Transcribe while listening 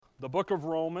the book of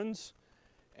Romans,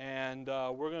 and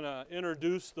we're going to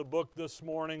introduce the book this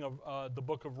morning of the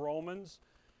book of Romans.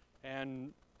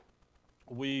 And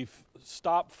we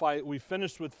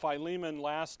finished with Philemon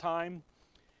last time,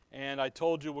 and I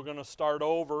told you we're going to start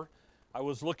over. I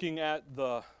was looking at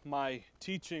my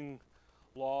teaching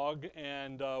log,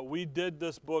 and we did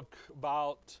this book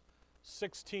about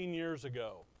 16 years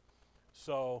ago.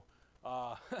 So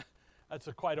that's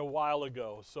quite a while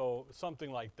ago, so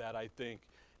something like that, I think.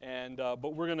 And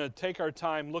but we're going to take our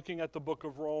time looking at the book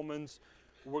of Romans.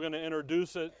 We're going to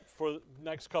introduce it for the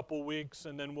next couple weeks,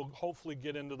 and then we'll hopefully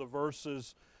get into the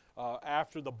verses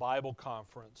after the Bible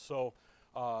conference. So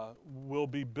we'll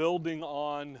be building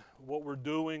on what we're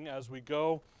doing as we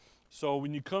go. So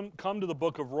when you come to the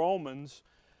book of Romans,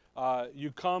 you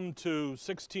come to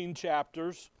 16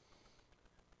 chapters,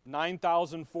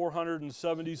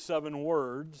 9,477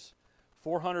 words,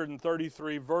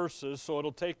 433 verses, so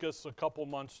it'll take us a couple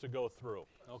months to go through,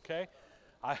 okay?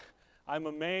 I'm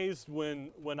amazed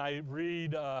when I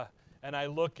read and I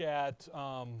look at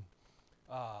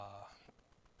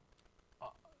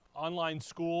online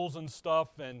schools and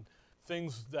stuff and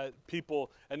things that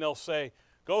people, and they'll say,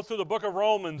 go through the book of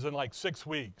Romans in like 6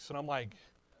 weeks. And I'm like,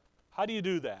 how do you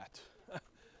do that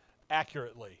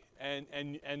accurately?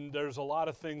 And there's a lot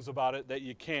of things about it that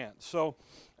you can't. So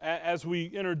as we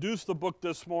introduce the book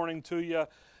this morning to you,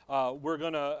 we're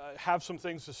going to have some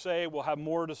things to say. We'll have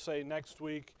more to say next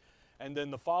week. And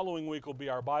then the following week will be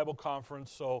our Bible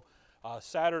conference. So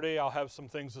Saturday I'll have some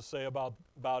things to say about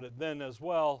it then as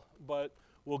well. But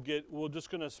we're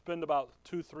just going to spend about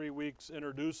 2-3 weeks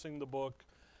introducing the book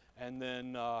and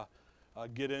then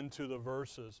get into the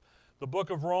verses. The book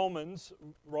of Romans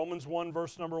 1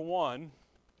 verse number 1,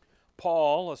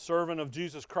 Paul, a servant of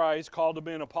Jesus Christ, called to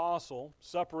be an apostle,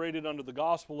 separated unto the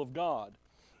gospel of God.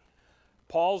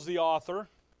 Paul's the author.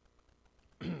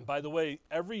 By the way,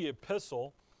 every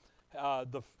epistle,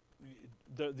 the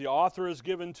author is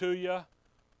given to you.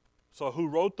 So who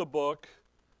wrote the book,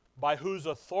 by whose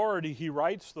authority he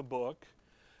writes the book.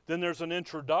 Then there's an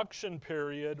introduction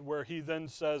period where he then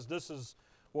says, this is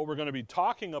what we're going to be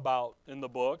talking about in the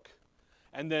book.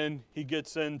 And then he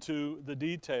gets into the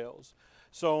details.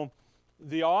 So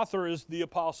the author is the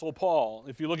Apostle Paul.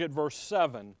 If you look at verse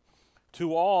 7,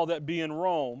 to all that be in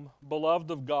Rome, beloved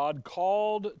of God,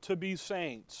 called to be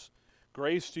saints,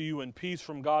 grace to you and peace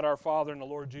from God our Father and the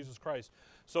Lord Jesus Christ.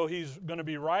 So he's going to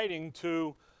be writing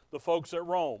to the folks at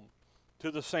Rome, to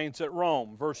the saints at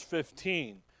Rome. Verse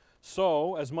 15,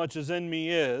 so as much as in me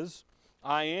is,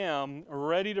 I am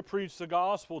ready to preach the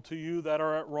gospel to you that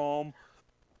are at Rome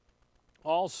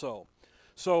also.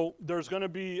 So there's going to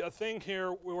be a thing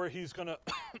here where he's going to,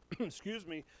 excuse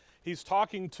me, he's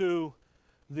talking to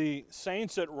the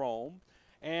saints at Rome,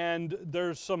 and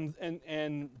there's some,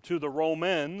 and to the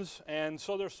Romans, and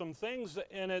so there's some things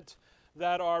in it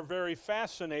that are very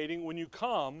fascinating when you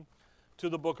come to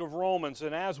the book of Romans.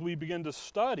 And as we begin to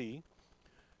study,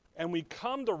 and we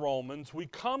come to Romans, we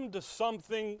come to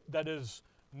something that is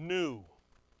new.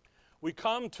 We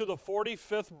come to the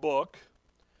 45th book,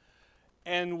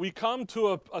 and we come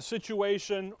to a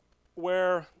situation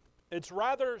where it's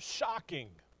rather shocking.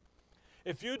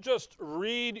 If you just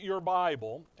read your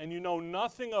Bible and you know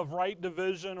nothing of right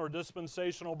division or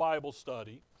dispensational Bible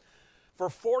study,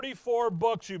 for 44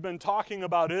 books you've been talking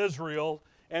about Israel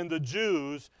and the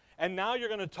Jews, and now you're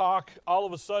going to talk all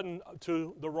of a sudden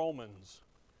to the Romans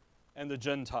and the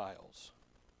Gentiles.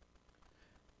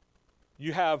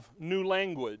 You have new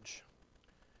language.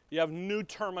 You have new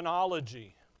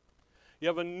terminology. You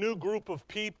have a new group of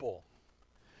people.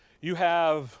 You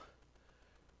have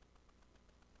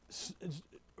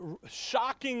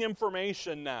shocking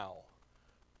information now.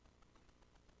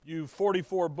 You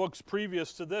 44 books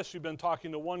previous to this, you've been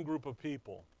talking to one group of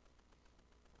people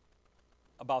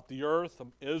about the earth,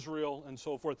 Israel, and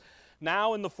so forth.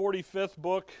 Now in the 45th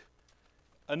book,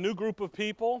 a new group of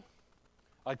people,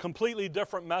 a completely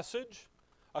different message,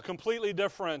 a completely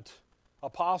different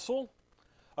apostle,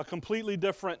 a completely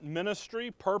different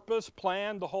ministry, purpose,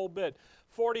 plan, the whole bit.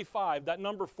 45, that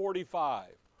number 45.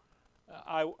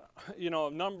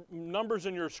 Numbers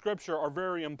in your scripture are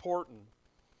very important.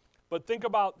 But think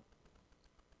about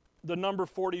the number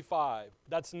 45.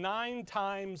 That's 9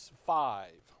 times 5,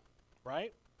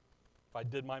 right? If I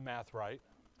did my math right.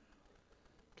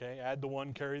 Okay, add the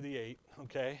 1, carry the 8,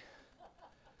 okay?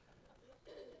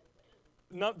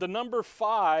 The number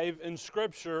 5 in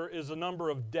Scripture is the number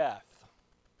of death.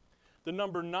 The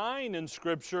number 9 in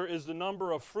Scripture is the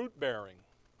number of fruit bearing.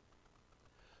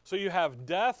 So you have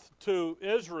death to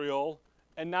Israel,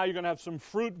 and now you're going to have some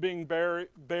fruit being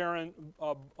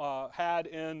had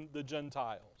in the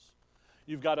Gentiles.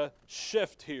 You've got a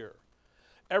shift here.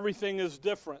 Everything is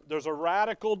different. There's a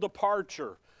radical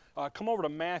departure. Come over to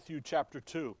Matthew chapter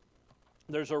 2.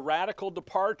 There's a radical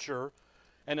departure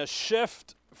and a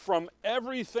shift from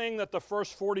everything that the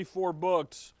first 44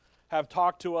 books have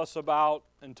talked to us about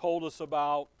and told us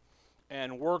about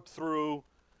and worked through.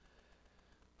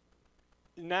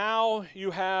 Now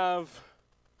you have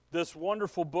this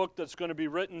wonderful book that's going to be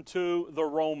written to the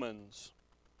Romans.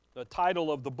 The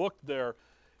title of the book there,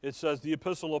 it says, The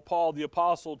Epistle of Paul, the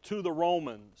Apostle, to the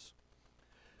Romans.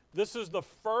 This is the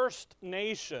first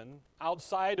nation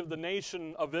outside of the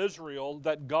nation of Israel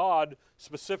that God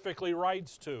specifically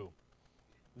writes to.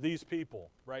 These people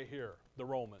right here, the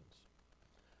Romans.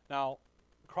 Now,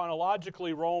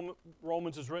 chronologically,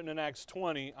 Romans is written in Acts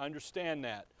 20. I understand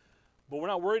that. But we're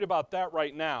not worried about that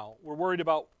right now. We're worried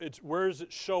about where does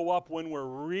it show up when we're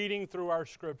reading through our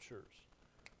scriptures.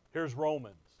 Here's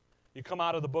Romans. You come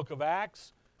out of the book of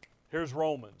Acts, here's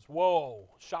Romans. Whoa,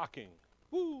 shocking.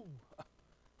 Woo!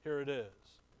 Here it is.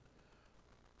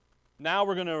 Now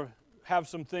we're going to have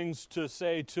some things to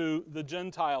say to the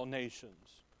Gentile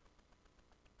nations.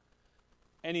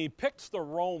 And he picks the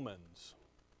Romans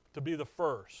to be the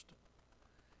first.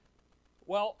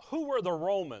 Well, who were the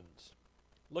Romans?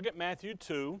 Look at Matthew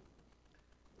 2.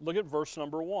 Look at verse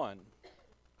number 1.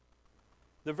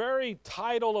 The very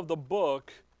title of the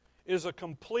book is a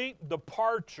complete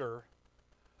departure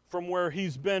from where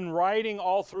he's been writing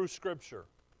all through Scripture.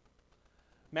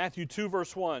 Matthew 2,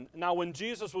 verse 1. Now when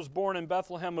Jesus was born in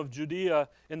Bethlehem of Judea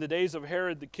in the days of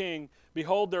Herod the king,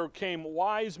 behold, there came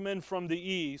wise men from the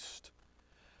east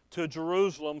to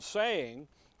Jerusalem, saying,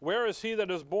 Where is he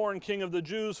that is born King of the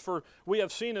Jews? For we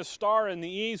have seen a star in the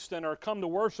east and are come to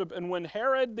worship. And when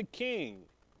Herod the king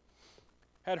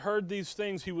had heard these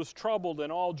things, he was troubled,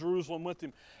 and all Jerusalem with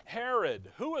him.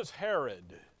 Herod, who is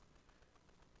Herod?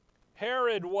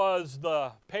 Herod was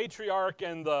the patriarch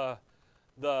and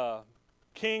the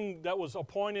king that was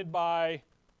appointed by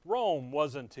Rome,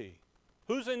 wasn't he?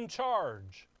 Who's in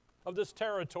charge of this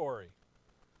territory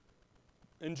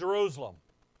in Jerusalem?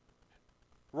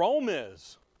 Rome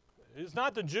is. It's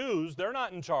not the Jews. They're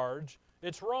not in charge.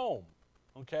 It's Rome.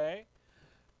 Okay?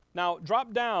 Now,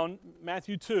 drop down,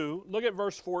 Matthew 2. Look at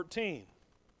verse 14.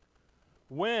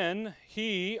 When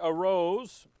he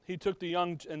arose, he took the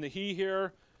young, and the he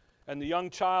here, and the young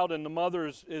child, and the mother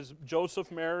is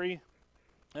Joseph, Mary,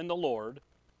 and the Lord.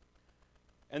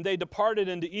 And they departed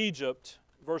into Egypt,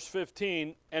 verse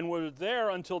 15, and were there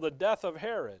until the death of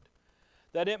Herod,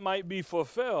 that it might be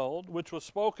fulfilled, which was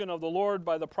spoken of the Lord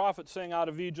by the prophet, saying, Out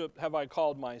of Egypt have I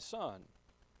called my son.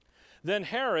 Then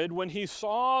Herod, when he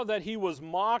saw that he was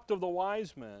mocked of the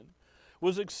wise men,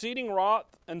 was exceeding wroth,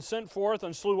 and sent forth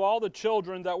and slew all the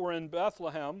children that were in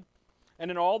Bethlehem, and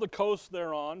in all the coasts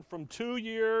thereon, from 2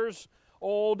 years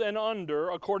old and under,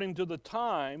 according to the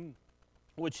time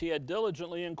which he had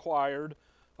diligently inquired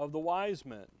of the wise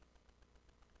men.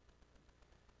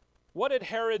 What did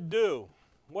Herod do?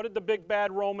 What did the big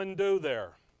bad Roman do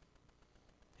there?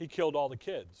 He killed all the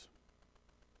kids.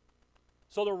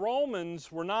 So the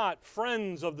Romans were not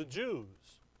friends of the Jews.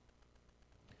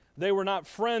 They were not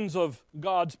friends of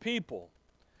God's people.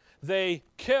 They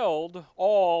killed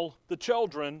all the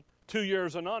children 2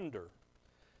 years and under.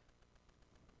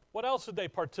 What else did they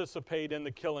participate in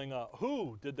the killing of?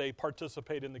 Who did they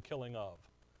participate in the killing of?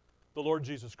 The Lord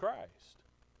Jesus Christ.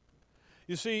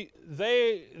 You see,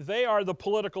 they are the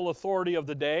political authority of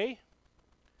the day.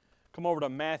 Come over to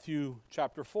Matthew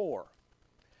chapter 4.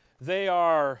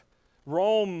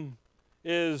 Rome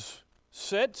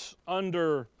sits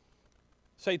under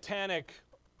satanic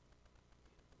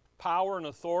power and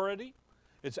authority.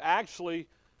 It's actually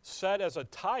set as a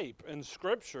type in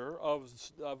Scripture of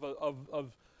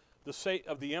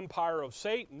the empire of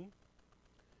Satan.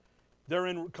 They're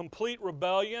in complete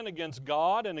rebellion against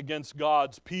God and against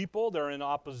God's people. They're in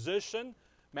opposition.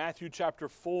 Matthew chapter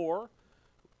 4,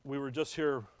 we were just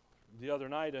here the other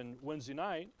night and Wednesday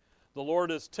night. The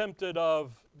Lord is tempted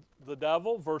of the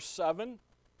devil, verse 7.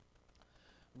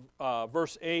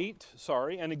 Verse 8,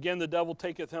 and again the devil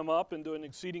taketh him up into an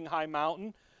exceeding high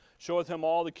mountain, showeth him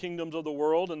all the kingdoms of the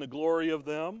world and the glory of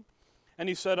them. And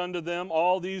he said unto them,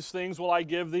 All these things will I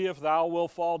give thee if thou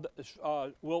wilt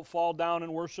fall down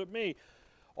and worship me.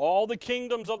 All the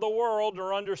kingdoms of the world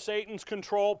are under Satan's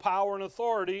control, power, and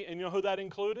authority. And you know who that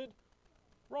included?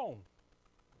 Rome,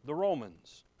 the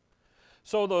Romans.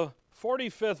 So the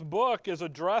 45th book is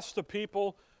addressed to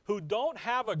people who don't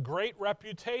have a great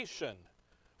reputation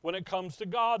when it comes to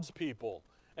God's people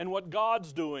and what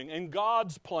God's doing and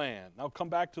God's plan. Now come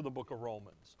back to the book of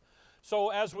Romans.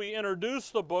 So as we introduce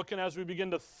the book and as we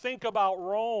begin to think about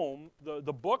Rome,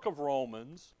 the book of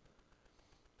Romans,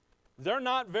 they're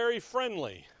not very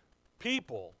friendly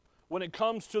people when it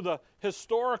comes to the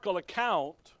historical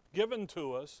account given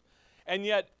to us, and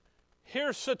yet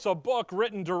here sits a book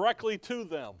written directly to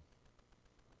them.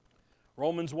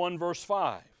 Romans 1 verse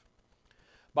 5,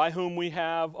 by whom we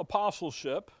have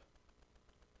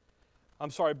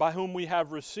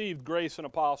received grace and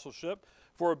apostleship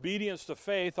for obedience to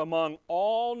faith among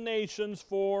all nations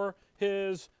for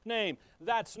His name.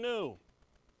 That's new.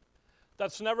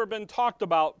 That's never been talked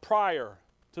about prior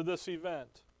to this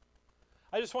event.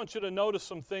 I just want you to notice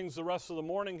some things the rest of the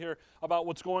morning here about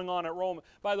what's going on at Rome.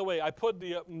 By the way, I put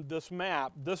this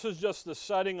map. This is just the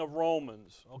setting of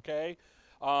Romans, okay?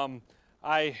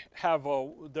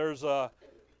 There's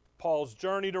Paul's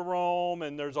journey to Rome,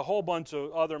 and there's a whole bunch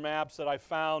of other maps that I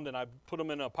found, and I put them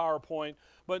in a PowerPoint.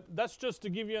 But that's just to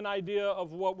give you an idea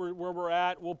of where we're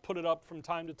at. We'll put it up from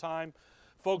time to time.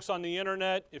 Folks on the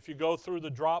internet, if you go through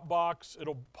the Dropbox,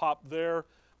 it'll pop there.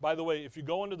 By the way, if you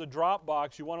go into the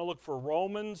Dropbox, you want to look for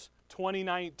Romans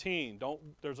 2019.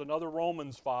 There's another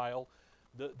Romans file.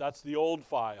 That's the old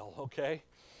file, okay?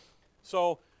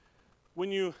 So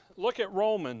when you look at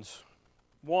Romans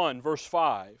 1, verse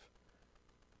 5,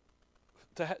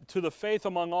 to the faith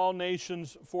among all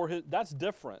nations for His, that's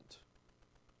different.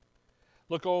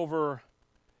 Look over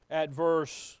at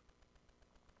verse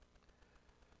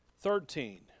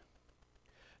 13.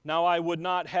 Now I would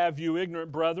not have you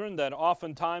ignorant, brethren, that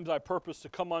oftentimes I purpose to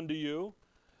come unto you,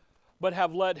 but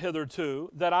have let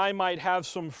hitherto, that I might have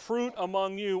some fruit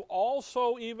among you,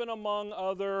 also even among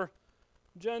other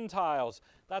Gentiles.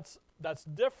 That's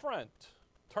different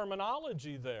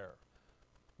terminology there.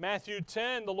 Matthew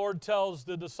 10, the Lord tells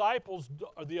the disciples,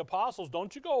 or the apostles,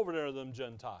 don't you go over there to them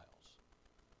Gentiles.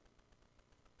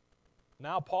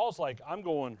 Now Paul's like, I'm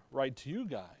going right to you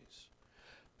guys.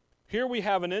 Here we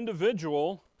have an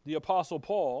individual, the Apostle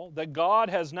Paul, that God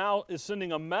is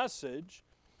sending a message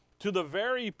to the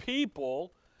very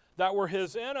people that were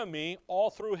His enemy all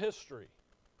through history,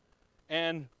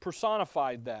 and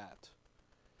personified that.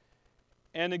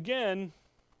 And again,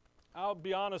 I'll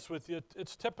be honest with you,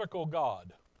 it's typical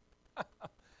God.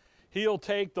 He'll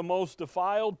take the most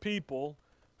defiled people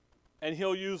and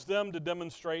He'll use them to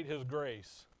demonstrate His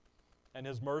grace and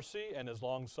His mercy and His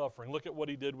long-suffering. Look at what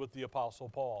He did with the Apostle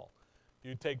Paul.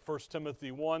 You take 1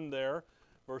 Timothy 1 there,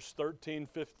 verse 13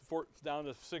 down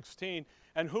to 16.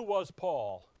 And who was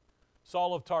Paul?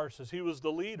 Saul of Tarsus. He was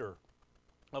the leader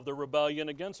of the rebellion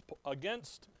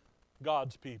against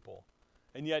God's people.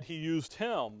 And yet He used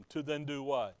him to then do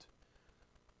what?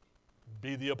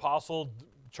 Be the apostle,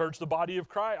 church, the body of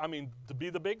Christ. I mean, to be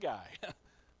the big guy,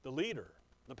 the leader,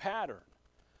 the pattern.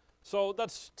 So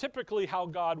that's typically how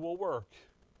God will work.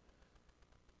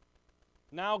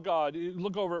 Now God,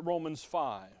 look over at Romans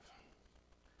 5.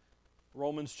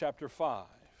 Romans chapter 5.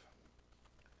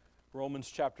 Romans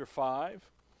chapter 5.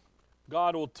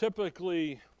 God will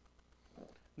typically,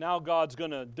 now God's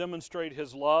going to demonstrate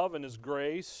His love and His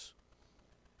grace.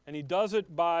 And He does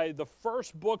it by the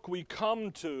first book we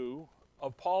come to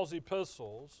of Paul's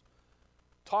epistles,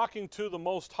 talking to the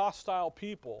most hostile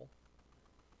people.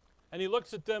 And He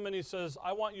looks at them and He says,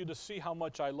 I want you to see how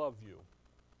much I love you.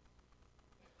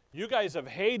 You guys have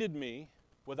hated me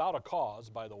without a cause,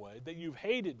 by the way, that you've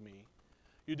hated me.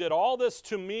 You did all this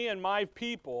to me and my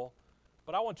people,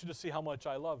 but I want you to see how much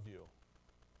I love you.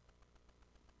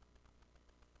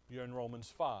 You're in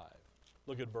Romans 5.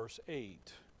 Look at verse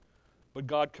 8. But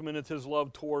God commendeth His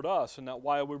love toward us, and that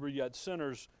while we were yet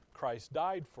sinners, Christ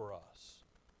died for us.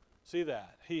 See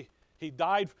that? He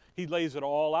died, He lays it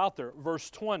all out there. Verse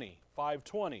 20,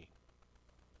 5:20.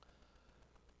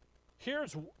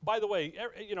 Here's, by the way,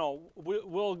 you know,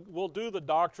 we'll do the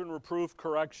doctrine, reproof,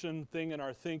 correction thing in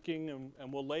our thinking,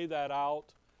 and we'll lay that out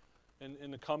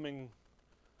in the coming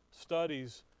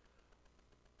studies.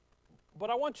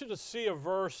 But I want you to see a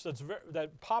verse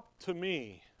that popped to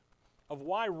me of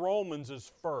why Romans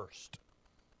is first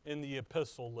in the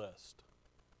epistle list.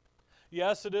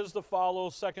 Yes, it is to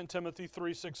follow 2 Timothy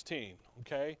 3:16,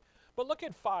 okay? But look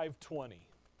at 5:20.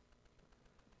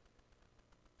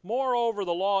 Moreover,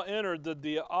 the law entered that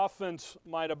the offense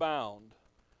might abound.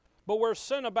 But where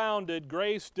sin abounded,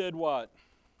 grace did what?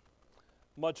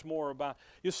 Much more abound.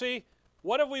 You see,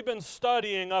 what have we been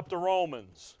studying up to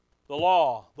Romans? The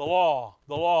law, the law,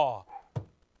 the law.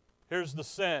 Here's the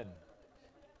sin.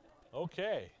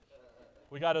 Okay.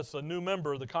 We got us a new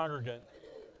member of the congregant.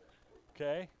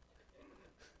 Okay.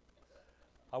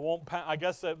 I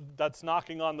guess that's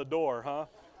knocking on the door, huh?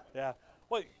 Yeah.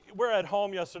 Well, we're at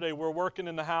home yesterday. We're working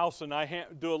in the house, and I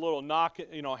do a little knock,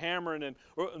 hammering, and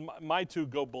my two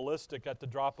go ballistic at the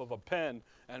drop of a pen.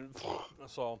 And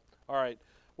so, all right.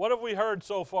 What have we heard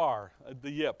so far? The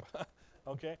yip.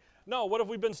 Okay? No, what have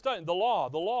we been studying? The law,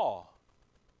 the law.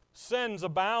 Sin's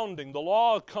abounding. The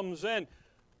law comes in.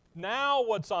 Now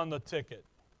what's on the ticket?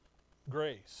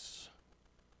 Grace.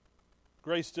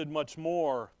 Grace did much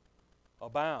more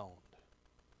abound.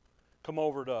 Come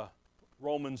over to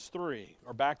Romans 3,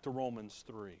 or back to Romans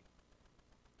 3.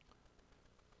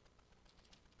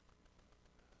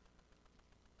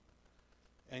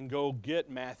 And go get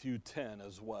Matthew 10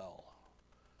 as well.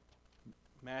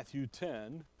 Matthew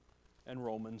 10 and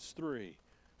Romans 3.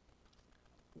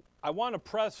 I want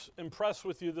to impress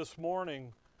with you this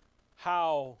morning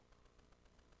how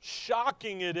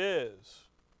shocking it is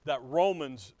that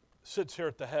Romans sits here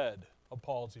at the head of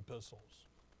Paul's epistles.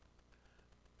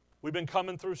 We've been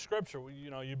coming through Scripture.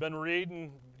 You've been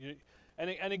reading.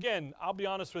 And again, I'll be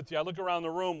honest with you. I look around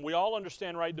the room. We all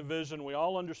understand right division. We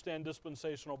all understand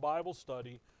dispensational Bible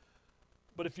study.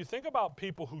 But if you think about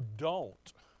people who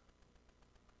don't,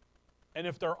 and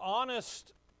if they're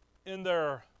honest in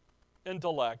their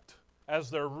intellect as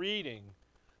they're reading,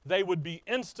 they would be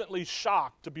instantly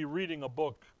shocked to be reading a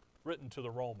book written to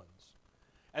the Romans.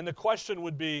 And the question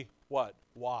would be, what?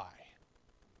 Why?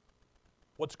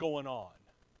 What's going on?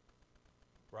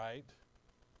 Right?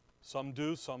 Some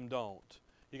do, some don't.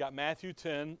 You got Matthew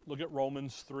 10, look at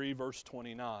Romans 3, verse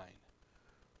 29.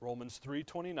 Romans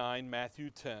 3:29, Matthew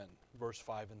 10, verse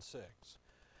 5 and 6.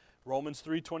 Romans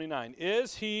 3:29.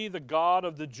 Is he the God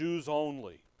of the Jews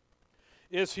only?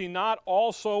 Is he not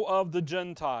also of the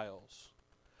Gentiles?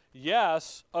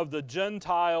 Yes, of the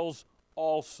Gentiles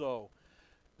also.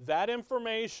 That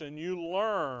information you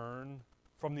learn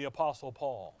from the Apostle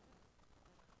Paul.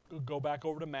 Go back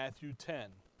over to Matthew 10.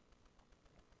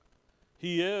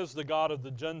 He is the God of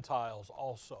the Gentiles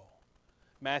also.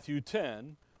 Matthew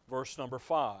 10, verse number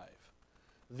 5.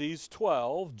 These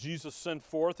 12 Jesus sent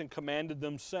forth and commanded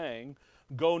them, saying,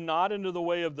 Go not into the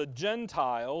way of the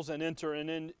Gentiles, and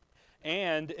into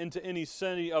any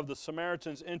city of the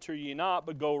Samaritans enter ye not,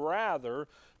 but go rather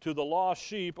to the lost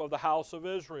sheep of the house of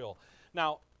Israel.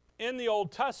 Now, in the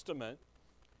Old Testament,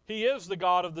 he is the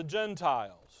God of the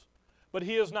Gentiles, but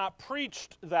he is not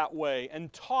preached that way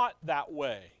and taught that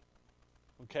way.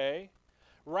 Okay?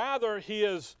 Rather, he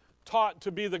is taught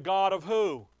to be the God of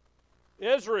who?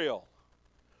 Israel.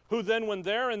 Who then, when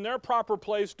they're in their proper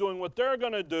place doing what they're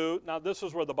going to do, now this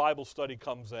is where the Bible study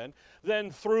comes in,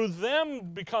 then through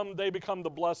them they become the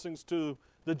blessings to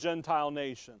the Gentile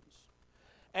nations.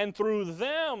 And through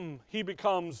them, he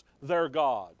becomes their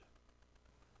God.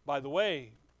 By the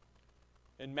way,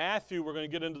 in Matthew, we're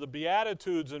going to get into the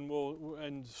Beatitudes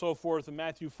and so forth, in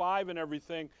Matthew 5 and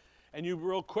everything, and you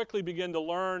real quickly begin to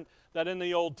learn that in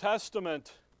the Old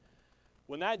Testament,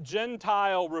 when that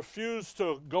Gentile refused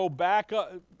to go back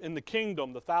up in the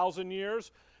kingdom, the 1,000 years,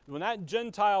 when that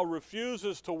Gentile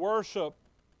refuses to worship,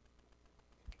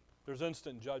 there's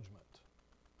instant judgment.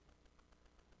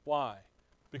 Why?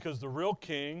 Because the real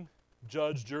king,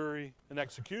 judge, jury, and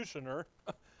executioner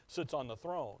sits on the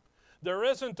throne. There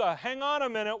isn't a, hang on a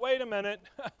minute, wait a minute,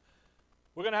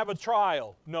 we're going to have a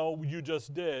trial. No, you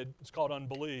just did. It's called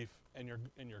unbelief, and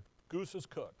your goose is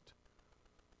cooked.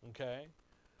 Okay?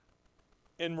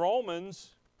 In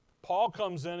Romans, Paul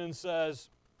comes in and says,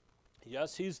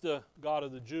 yes, he's the God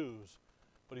of the Jews,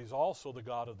 but he's also the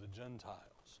God of the Gentiles.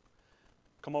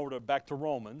 Come over back to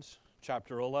Romans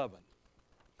chapter 11.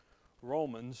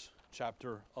 Romans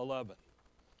chapter 11.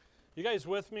 You guys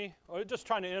with me? I'm just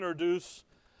trying to introduce.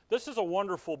 This is a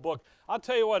wonderful book. I'll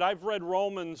tell you what, I've read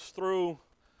Romans through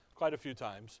quite a few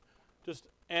times.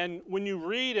 And when you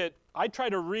read it, I try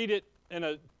to read it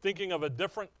in thinking of a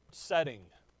different setting.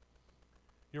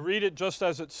 You read it just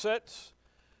as it sits.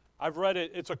 I've read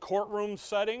it, it's a courtroom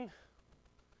setting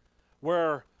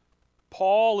where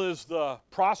Paul is the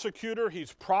prosecutor.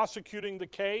 He's prosecuting the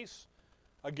case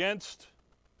against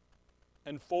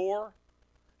and for.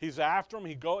 He's after him.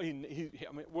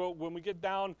 When we get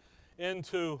down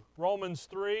into Romans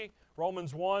 3,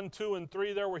 Romans 1, 2, and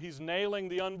 3 there where he's nailing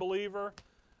the unbeliever,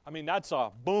 that's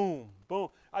a boom, boom.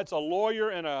 That's a lawyer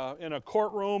in a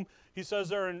courtroom. He says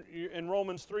there in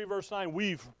Romans 3, verse 9,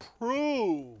 we've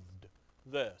proved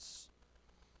this.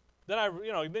 Then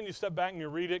then you step back and you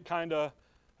read it kind of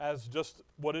as just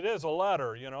what it is, a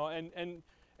letter, and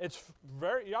it's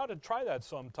you ought to try that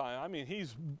sometime.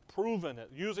 He's proven it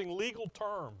using legal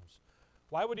terms.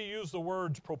 Why would he use the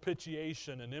words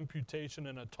propitiation and imputation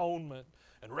and atonement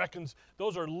and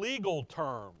those are legal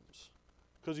terms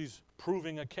because he's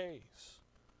proving a case.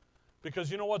 Because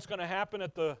you know what's going to happen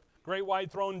at the great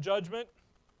white throne judgment?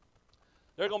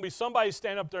 There's going to be somebody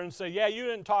stand up there and say, yeah, you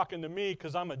didn't talking to me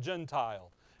because I'm a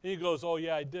Gentile. And he goes, oh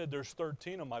yeah, I did. There's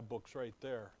 13 of my books right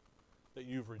there. that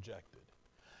you've rejected.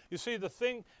 You see, the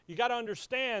thing, you got to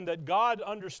understand that God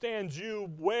understands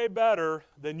you way better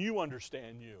than you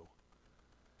understand you.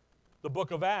 The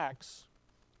book of Acts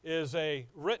is a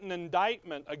written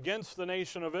indictment against the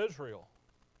nation of Israel.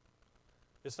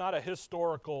 It's not a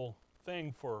historical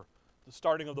thing for the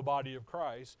starting of the body of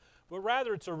Christ, but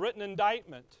rather it's a written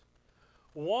indictment.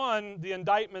 One, the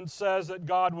indictment says that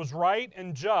God was right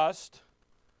and just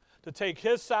to take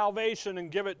His salvation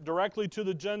and give it directly to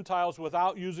the Gentiles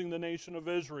without using the nation of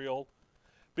Israel,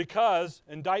 because,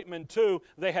 indictment 2,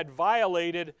 they had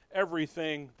violated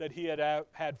everything that He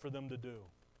had for them to do.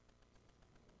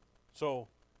 So,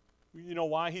 you know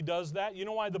why He does that? You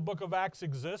know why the book of Acts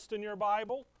exists in your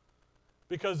Bible?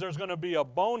 Because there's going to be a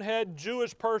bonehead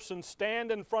Jewish person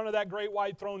stand in front of that great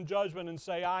white throne judgment and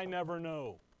say, I never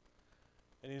knew.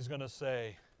 And He's going to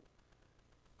say,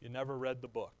 you never read the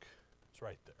book. It's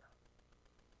right there.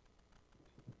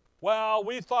 Well,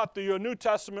 we thought the New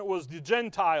Testament was the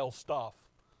Gentile stuff.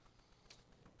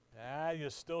 You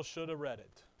still should have read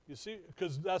it. You see,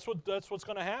 because that's what's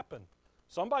going to happen.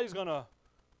 Somebody's going to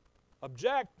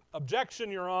objection,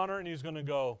 Your Honor, and he's going to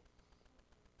go,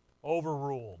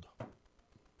 overruled,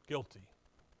 guilty.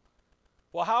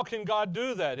 Well, how can God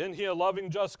do that? Isn't He a loving,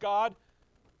 just God?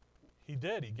 He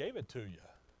did. He gave it to you.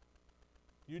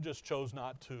 You just chose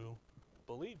not to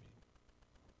believe Him.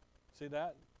 See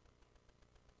that?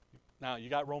 Now,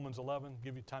 you got Romans 11.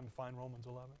 Give you time to find Romans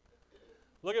 11.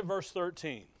 Look at verse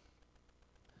 13.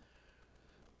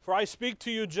 For I speak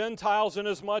to you Gentiles,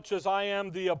 inasmuch as I am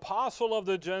the apostle of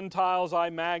the Gentiles, I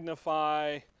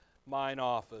magnify mine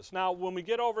office. Now, when we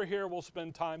get over here, we'll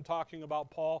spend time talking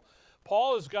about Paul.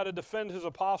 Paul has got to defend his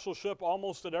apostleship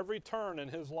almost at every turn in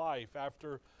his life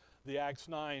after the Acts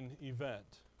 9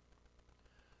 event.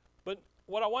 But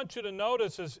what I want you to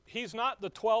notice is he's not the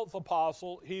 12th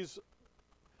apostle. He's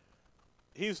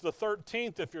the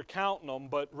 13th if you're counting them,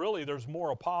 but really there's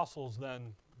more apostles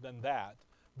than that.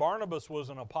 Barnabas was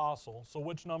an apostle, so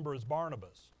which number is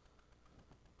Barnabas?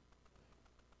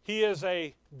 He is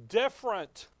a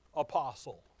different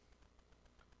apostle.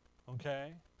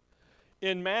 Okay?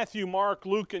 In Matthew, Mark,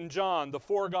 Luke, and John, the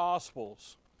four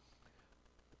Gospels,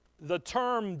 the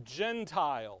term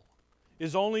Gentile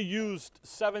is only used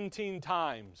 17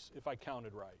 times, if I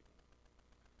counted right.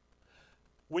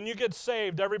 When you get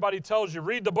saved, everybody tells you,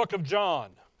 read the book of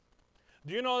John.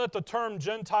 Do you know that the term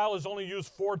Gentile is only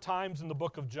used 4 times in the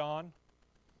book of John?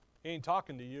 He ain't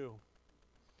talking to you.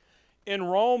 In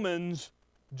Romans,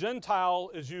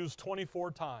 Gentile is used 24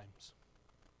 times.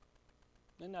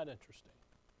 Isn't that interesting?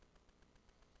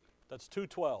 That's 2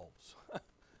 12s.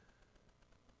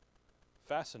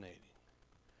 Fascinating.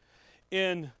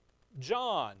 In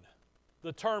John,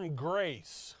 the term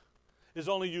grace is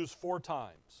only used 4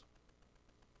 times.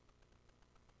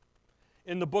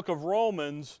 In the book of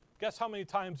Romans, guess how many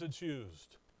times it's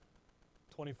used?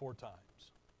 24 times.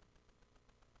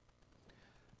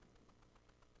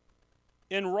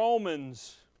 In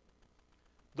Romans,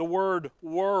 the word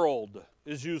world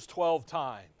is used 12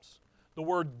 times. The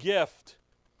word gift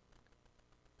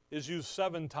is used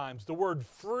 7 times. The word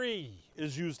free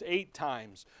is used 8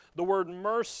 times. The word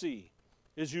mercy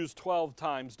is used 12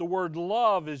 times. The word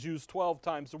love is used 12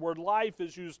 times. The word life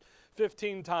is used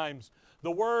 15 times.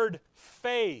 The word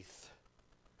faith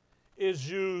is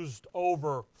used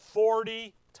over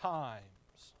 40 times.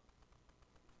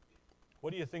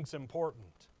 What do you think's important?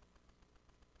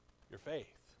 Your faith.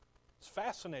 It's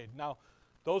fascinating. Now,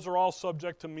 those are all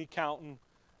subject to me counting,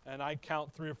 and I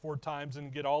count 3 or 4 times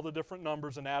and get all the different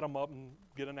numbers and add them up and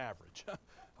get an average.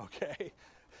 Okay?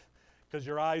 Because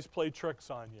your eyes play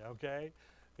tricks on you, okay?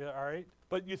 Yeah, all right?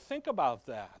 But you think about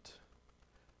that.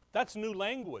 That's new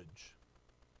language.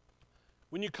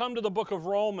 When you come to the book of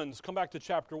Romans, come back to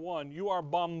chapter 1, you are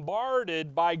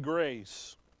bombarded by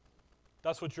grace.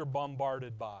 That's what you're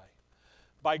bombarded by.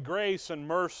 By grace and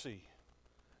mercy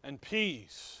and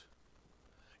peace.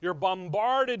 You're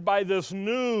bombarded by this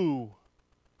new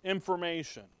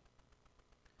information.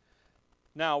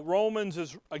 Now, Romans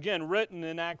is, again, written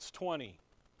in Acts 20.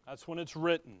 That's when it's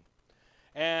written.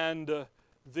 And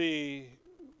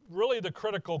really the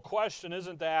critical question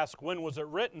isn't to ask when was it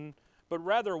written, but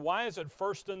rather, why is it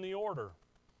first in the order?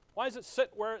 Why does it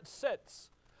sit where it sits?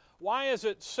 Why is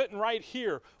it sitting right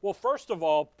here? Well, first of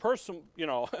all,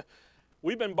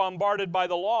 we've been bombarded by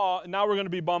the law, and now we're going to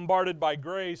be bombarded by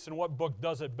grace, and what book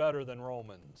does it better than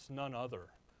Romans? None other,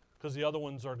 because the other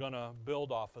ones are going to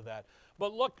build off of that.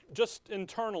 But look just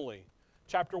internally,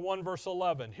 chapter 1, verse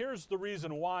 11. Here's the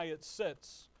reason why it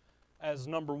sits as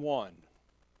number 1.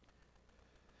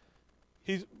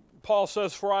 Paul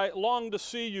says, for I long to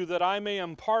see you that I may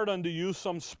impart unto you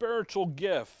some spiritual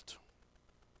gift,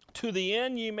 to the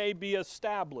end ye may be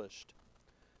established.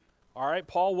 All right,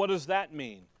 Paul, what does that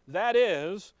mean? That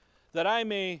is, that I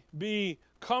may be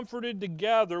comforted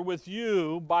together with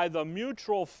you by the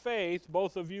mutual faith,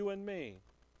 both of you and me.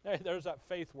 Hey, there's that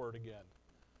faith word again.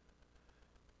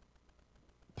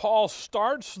 Paul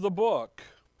starts the book,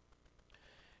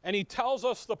 and he tells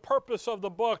us the purpose of the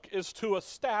book is to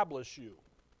establish you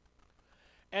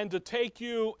and to take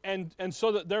you, and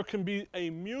so that there can be a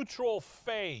mutual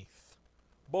faith,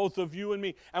 both of you and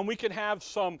me, and we can have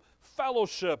some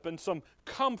fellowship and some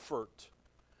comfort.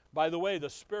 By the way, the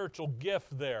spiritual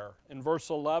gift there in verse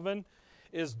 11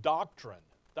 is doctrine.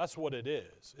 That's what it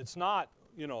is. It's not,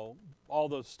 all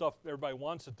the stuff everybody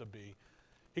wants it to be.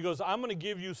 He goes, I'm going to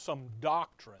give you some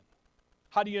doctrine.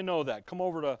 How do you know that? Come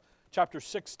over to chapter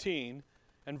 16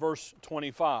 and verse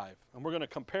 25. And we're going to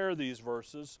compare these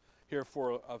verses here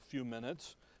for a few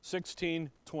minutes.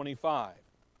 16:25.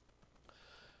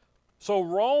 So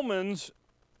Romans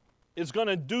is going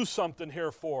to do something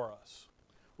here for us.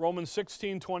 Romans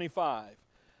 16:25.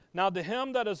 Now to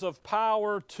him that is of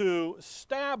power to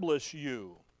establish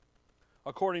you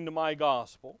according to my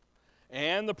gospel,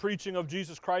 and the preaching of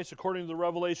Jesus Christ according to the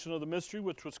revelation of the mystery,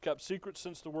 which was kept secret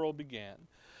since the world began,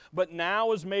 but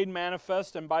now is made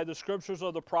manifest, and by the scriptures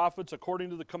of the prophets,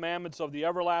 according to the commandments of the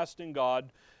everlasting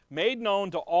God, made known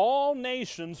to all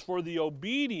nations for the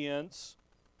obedience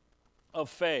of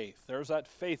faith. There's that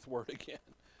faith word again.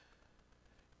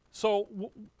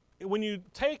 So when you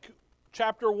take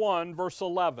chapter 1, verse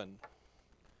 11,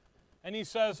 and he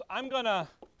says, I'm going to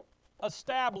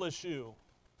establish you.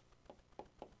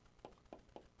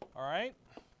 All right?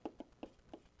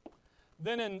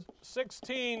 Then in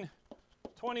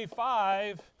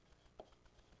 16:25,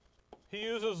 he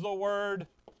uses the word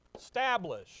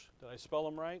establish. Did I spell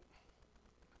them right?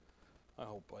 I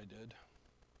hope I did.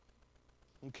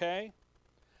 Okay?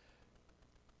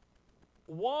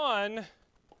 One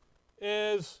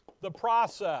is the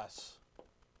process.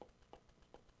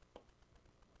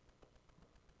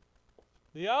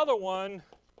 The other one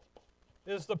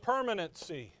is the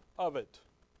permanency of it.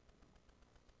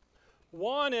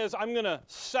 One is, I'm going to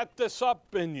set this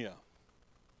up in you.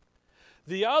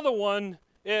 The other one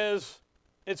is,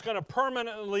 it's going to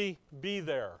permanently be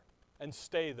there and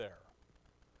stay there.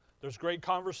 There's great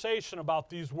conversation about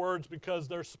these words because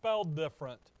they're spelled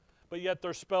different, but yet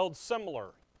they're spelled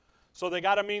similar. So they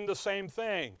got to mean the same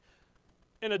thing.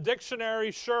 In a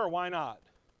dictionary, sure, why not?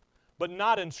 But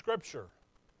not in Scripture.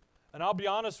 And I'll be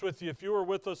honest with you, if you were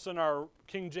with us in our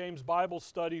King James Bible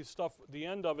study stuff, at the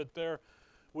end of it there,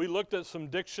 we looked at some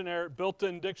dictionary,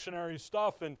 built-in dictionary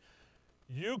stuff, and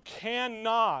you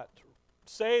cannot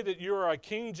say that you're a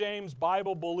King James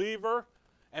Bible believer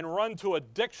and run to a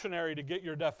dictionary to get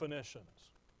your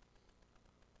definitions.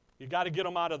 You got to get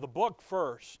them out of the book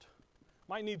first.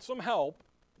 Might need some help.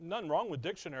 Nothing wrong with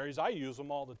dictionaries. I use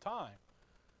them all the time.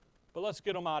 But let's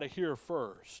get them out of here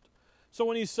first. So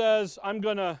when he says, I'm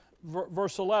going to,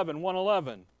 verse 11,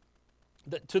 1:11,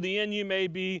 that to the end you may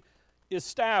be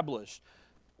established.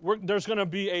 There's going to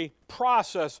be a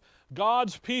process.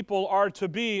 God's people are to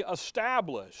be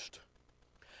established.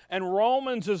 And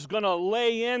Romans is going to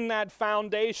lay in that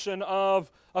foundation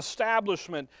of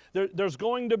establishment. There's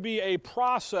going to be a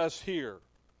process here.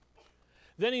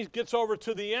 Then he gets over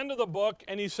to the end of the book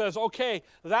and he says, okay,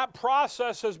 that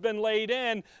process has been laid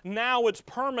in. Now it's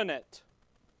permanent.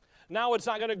 Now it's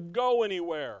not going to go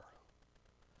anywhere.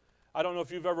 I don't know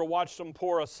if you've ever watched them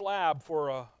pour a slab for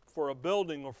a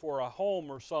building or for a home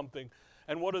or something.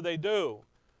 And what do?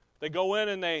 They go in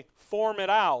and they form it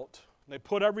out. They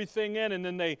put everything in and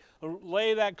then they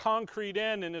lay that concrete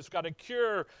in, and it's got a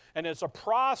cure, and it's a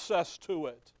process to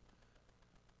it.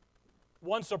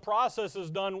 Once the process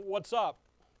is done, what's up?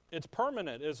 It's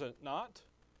permanent, is it not?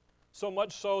 So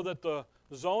much so that the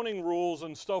zoning rules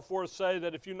and so forth say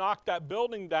that if you knock that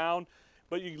building down,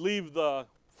 but you leave the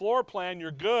floor plan,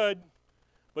 you're good.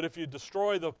 But if you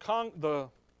destroy the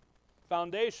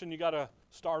foundation, you got to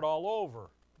start all over.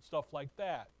 Stuff like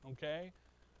that, okay?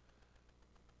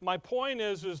 My point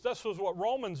is this is what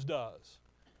Romans does.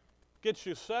 Gets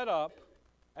you set up.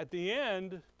 At the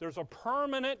end, there's a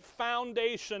permanent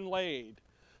foundation laid.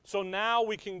 So now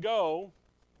we can go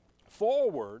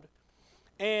forward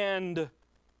and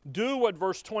do what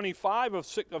verse 25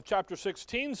 of chapter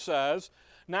 16 says.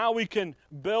 Now we can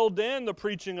build in the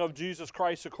preaching of Jesus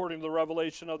Christ according to the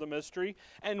revelation of the mystery,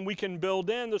 and we can build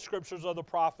in the scriptures of the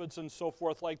prophets and so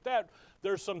forth like that.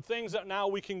 There's some things that now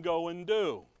we can go and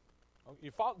do.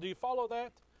 Do you follow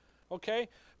that? Okay?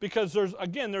 Because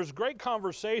there's great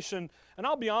conversation, and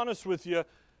I'll be honest with you,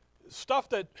 stuff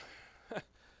that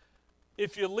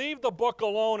If you leave the book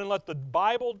alone and let the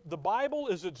Bible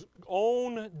is its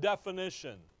own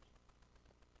definition.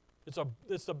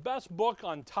 It's the best book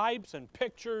on types and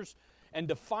pictures and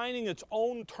defining its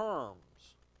own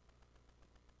terms.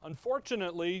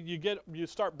 Unfortunately, you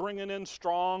start bringing in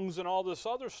Strong's and all this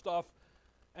other stuff,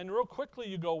 and real quickly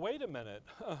you go, wait a minute,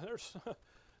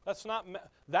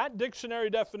 that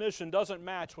dictionary definition doesn't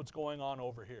match what's going on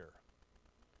over here.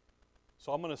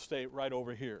 So I'm going to stay right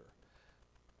over here.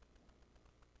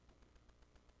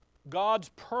 God's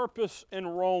purpose in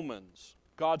Romans,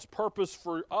 God's purpose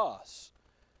for us,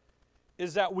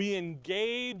 is that we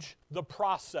engage the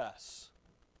process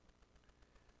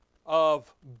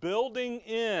of building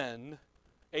in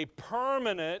a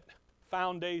permanent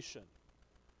foundation.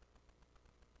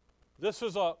 This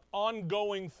is an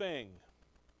ongoing thing.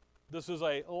 This is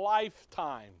a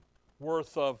lifetime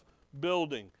worth of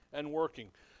building and working.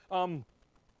 Go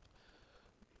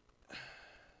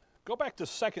back to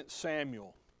 2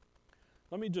 Samuel.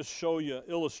 Let me just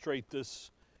illustrate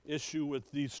this issue with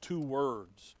these two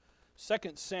words.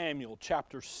 2 Samuel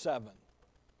chapter 7.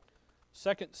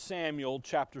 2 Samuel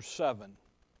chapter 7.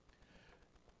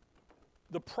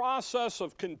 The process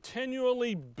of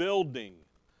continually building,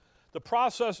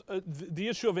 the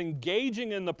issue of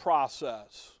engaging in the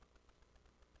process.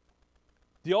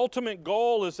 The ultimate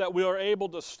goal is that we are able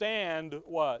to stand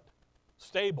what?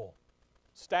 Stable,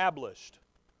 established,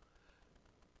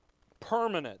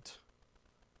 permanent.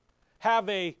 Have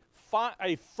a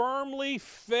firmly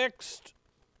fixed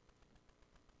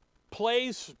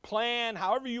place, plan,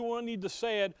 however you need to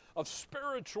say it, of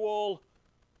spiritual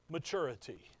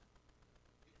maturity.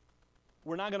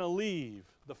 We're not going to leave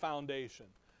the foundation.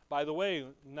 By the way,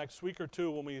 next week or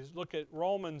two when we look at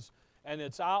Romans and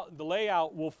it's out, the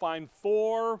layout, we'll find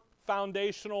 4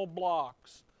 foundational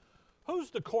blocks. Who's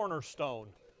the cornerstone?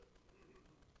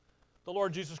 The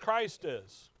Lord Jesus Christ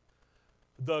is.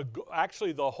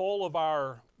 Actually, the whole of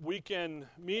our weekend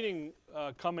meeting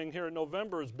coming here in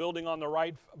November is building on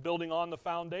the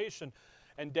foundation.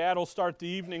 And Dad will start the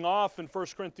evening off in 1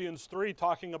 Corinthians 3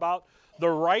 talking about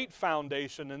the right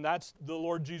foundation, and that's the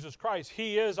Lord Jesus Christ.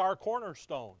 He is our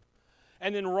cornerstone.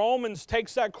 And then Romans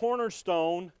takes that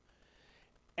cornerstone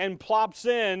and plops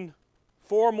in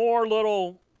 4 more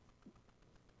little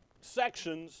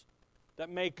sections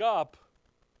that make up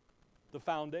the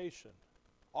foundation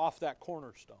off that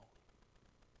cornerstone.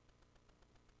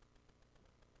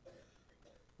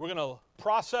 We're going to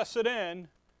process it in,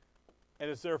 and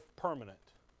it's there permanent.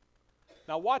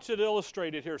 Now watch it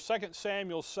illustrated here, 2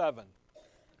 Samuel 7.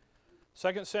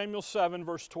 2 Samuel 7,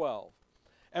 verse 12.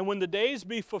 And when the days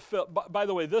be fulfilled, by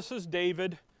the way, this is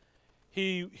David.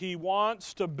 He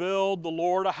wants to build the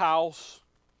Lord a house.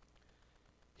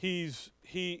 He's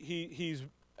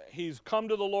come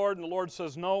to the Lord, and the Lord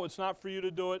says, no, it's not for you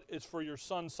to do it. It's for your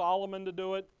son Solomon to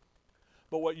do it.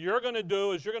 But what you're going to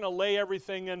do is you're going to lay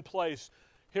everything in place.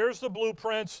 Here's the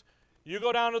blueprints. You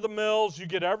go down to the mills, you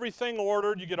get everything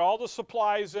ordered, you get all the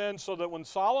supplies in so that when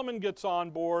Solomon gets on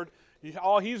board,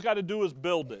 all he's got to do is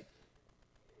build it.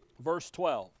 Verse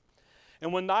 12.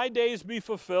 And when thy days be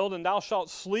fulfilled, and thou shalt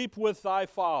sleep with thy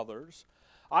fathers,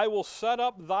 I will set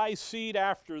up thy seed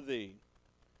after thee,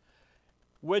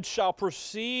 which shall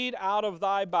proceed out of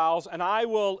thy bowels, and I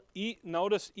will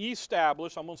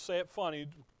establish, I'm going to say it funny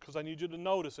because I need you to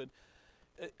notice it.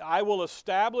 I will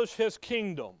establish his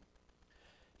kingdom.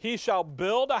 He shall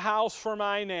build a house for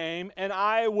my name, and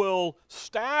I will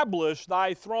establish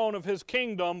thy throne of his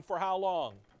kingdom for how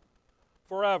long?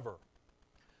 Forever.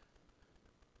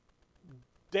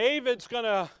 David's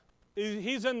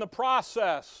he's in the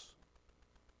process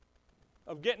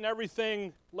of getting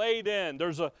everything laid in.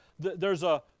 There's a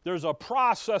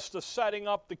process to setting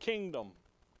up the kingdom.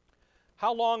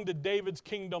 How long did David's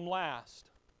kingdom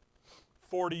last?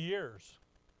 40 years.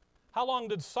 How long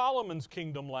did Solomon's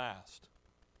kingdom last?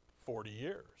 40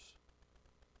 years.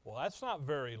 Well, that's not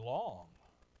very long.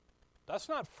 That's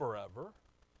not forever.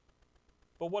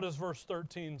 But what does verse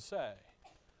 13 say?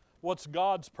 What's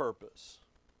God's purpose?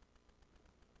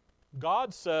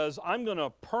 God says, I'm going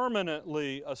to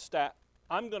permanently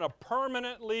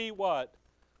what?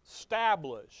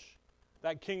 Establish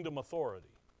that kingdom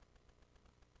authority.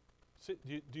 See,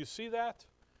 do you see that?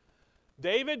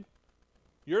 David,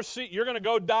 you're going to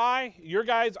go die. Your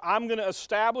guys, I'm going to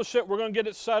establish it. We're going to get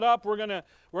it set up. We're going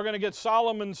to get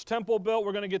Solomon's temple built.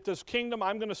 We're going to get this kingdom.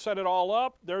 I'm going to set it all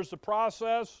up. There's the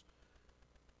process.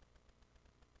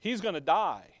 He's going to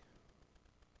die.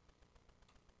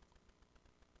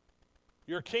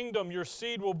 Your kingdom, your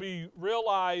seed will be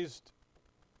realized,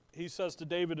 he says to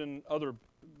David and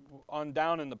on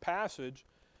down in the passage,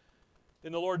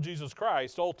 in the Lord Jesus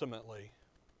Christ, ultimately.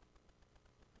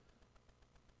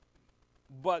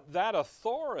 But that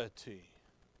authority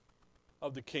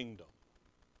of the kingdom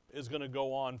is going to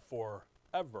go on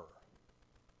forever.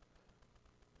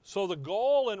 So the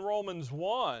goal in Romans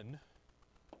 1:11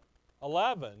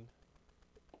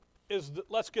 is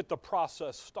that let's get the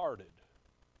process started.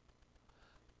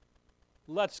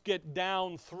 Let's get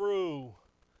down through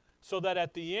so that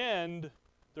at the end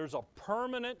there's a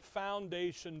permanent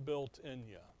foundation built in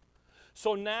you.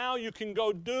 So now you can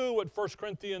go do what 1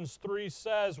 Corinthians 3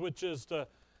 says, which is to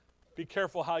be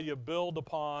careful how you build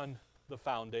upon the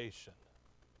foundation.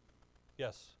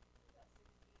 Yes?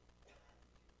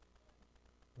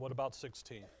 What about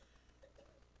 16?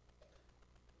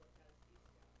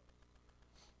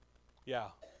 Yeah.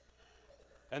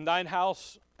 And thine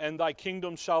house and thy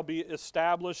kingdom shall be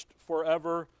established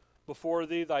forever before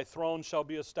thee. Thy throne shall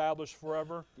be established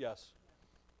forever. Yes.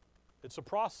 It's a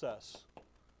process.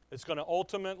 It's going to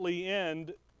ultimately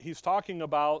end. He's talking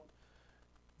about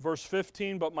verse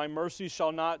 15, but my mercy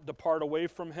shall not depart away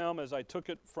from him as I took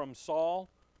it from Saul,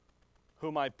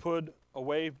 whom I put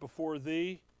away before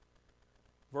thee.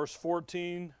 Verse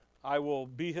 14, I will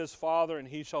be his father and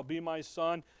he shall be my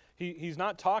son. He's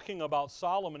not talking about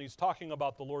Solomon, he's talking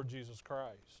about the Lord Jesus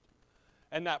Christ.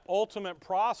 And that ultimate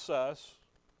process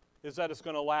is that it's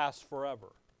going to last forever.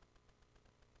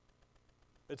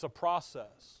 It's a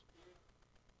process.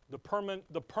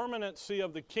 The permanency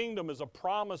of the kingdom is a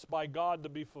promise by God to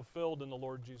be fulfilled in the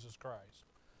Lord Jesus Christ.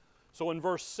 So in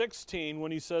verse 16,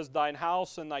 when he says, thine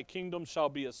house and thy kingdom shall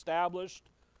be established,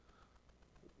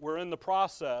 we're in the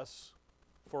process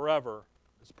forever.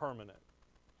 It's permanent.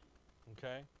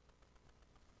 Okay?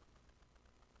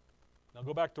 Now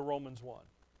go back to Romans 1.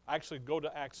 Actually, go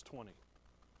to Acts 20.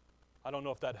 I don't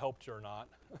know if that helped you or not.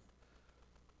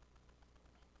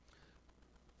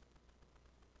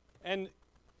 And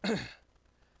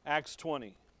Acts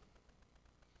 20.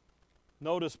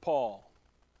 Notice Paul.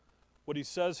 What he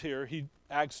says here,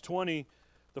 Acts 20,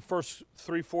 the first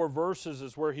 3-4 verses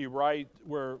is where he where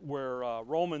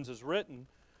Romans is written.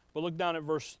 But look down at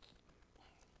verse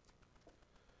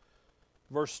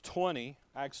 20,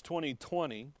 Acts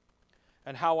 20:20,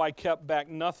 and how I kept back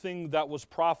nothing that was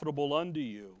profitable unto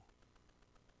you.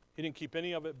 He didn't keep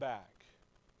any of it back,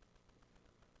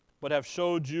 but have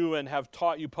showed you and have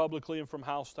taught you publicly and from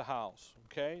house to house.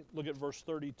 Okay? Look at verse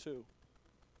 32.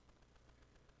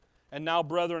 And now,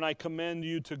 brethren, I commend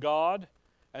you to God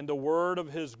and the word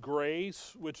of his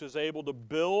grace, which is able to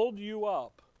build you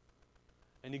up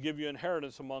and to give you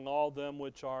inheritance among all them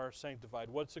which are sanctified.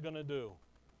 What's it going to do?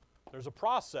 There's a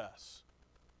process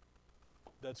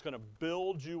that's going to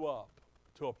build you up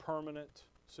to a permanent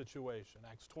situation.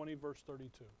 Acts 20, verse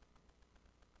 32.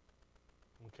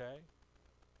 Okay?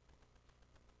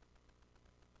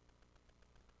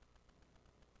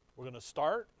 We're going to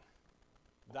start.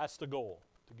 That's the goal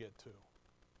to get to.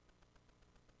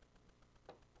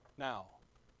 Now,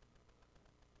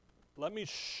 let me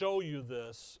show you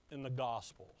this in the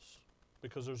Gospels,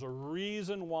 because there's a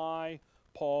reason why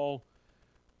Paul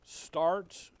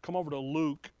starts. Come over to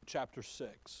Luke chapter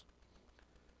 6.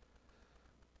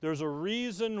 There's a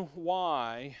reason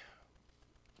why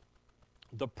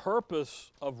the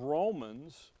purpose of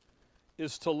Romans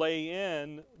is to lay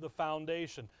in the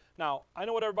foundation. Now, I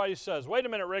know what everybody says. Wait a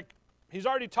minute, Rick. He's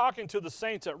already talking to the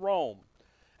saints at Rome.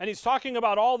 And he's talking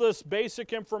about all this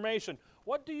basic information.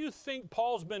 What do you think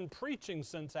Paul's been preaching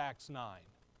since Acts 9?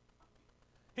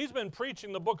 He's been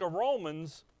preaching the book of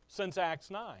Romans since Acts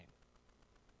 9.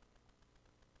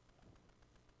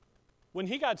 When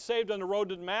he got saved on the road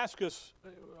to Damascus,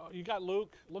 you got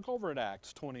Luke, look over at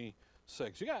Acts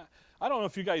 26. I don't know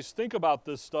if you guys think about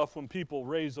this stuff when people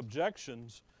raise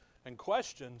objections and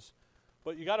questions,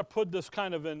 but you got to put this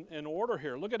kind of in order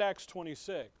here. Look at Acts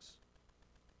 26.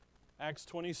 Acts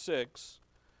 26,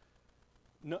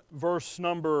 verse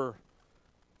number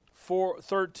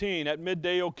 13. At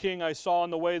midday, O king, I saw on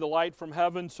the way the light from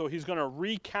heaven. So he's going to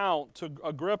recount to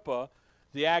Agrippa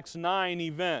the Acts 9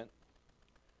 event.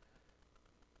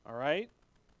 All right?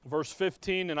 Verse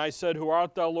 15, and I said, who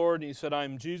art thou, Lord? And he said, I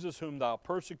am Jesus whom thou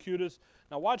persecutest.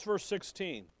 Now watch verse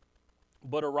 16.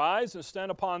 But arise and stand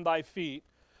upon thy feet,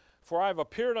 for I have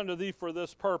appeared unto thee for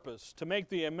this purpose, to make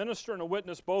thee a minister and a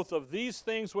witness both of these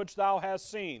things which thou hast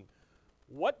seen.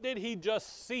 What did he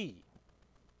just see?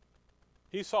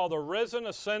 He saw the risen,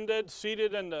 ascended,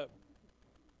 seated in the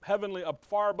heavenly,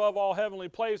 far above all heavenly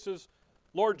places,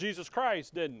 Lord Jesus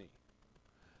Christ, didn't he?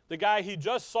 The guy he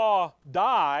just saw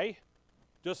die,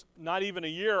 just not even a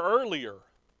year earlier,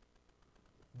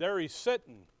 there he's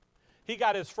sitting. He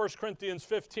got his 1 Corinthians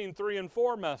 15, 3 and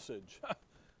 4 message.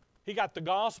 He got the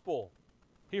gospel.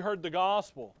 He heard the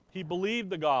gospel. He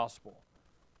believed the gospel.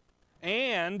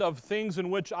 and of things in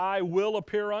which I will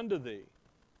appear unto thee.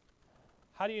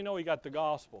 How do you know he got the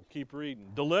gospel? Keep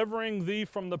reading. Delivering thee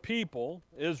from the people,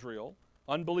 Israel,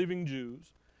 unbelieving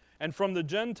Jews, and from the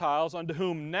Gentiles unto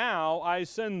whom now I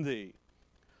send thee.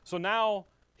 So now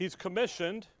he's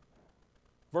commissioned,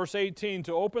 verse 18,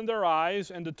 to open their eyes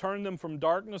and to turn them from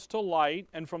darkness to light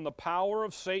and from the power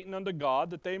of Satan unto God,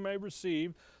 that they may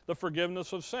receive the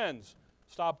forgiveness of sins.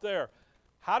 Stop there.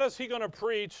 How is he going to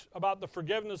preach about the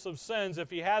forgiveness of sins if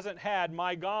he hasn't had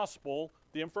my gospel,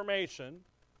 the information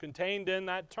contained in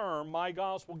that term, my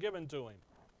gospel, given to him?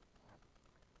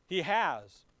 He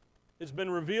has. It's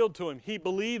been revealed to him. He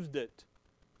believed it.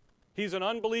 He's an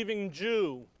unbelieving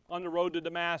Jew on the road to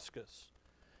Damascus.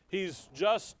 He's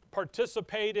just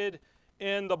participated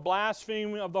in the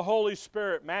blasphemy of the Holy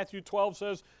Spirit. Matthew 12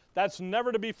 says that's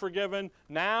never to be forgiven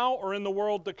now or in the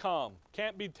world to come.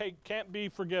 Can't be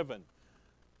forgiven.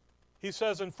 He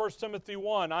says in 1 Timothy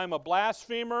 1, I'm a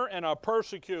blasphemer and a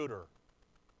persecutor.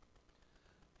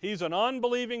 He's an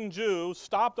unbelieving Jew,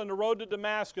 stopped on the road to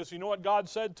Damascus. You know what God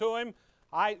said to him?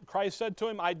 Christ said to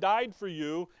him, I died for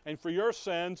you and for your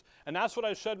sins, and that's what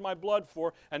I shed my blood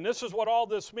for, and this is what all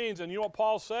this means. And you know what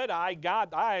Paul said? I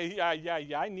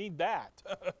need that.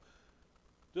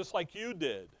 Just like you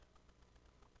did.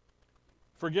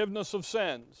 Forgiveness of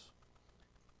sins.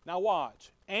 Now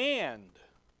watch. And,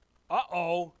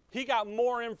 he got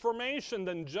more information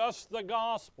than just the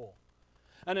gospel.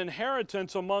 An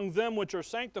inheritance among them which are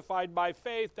sanctified by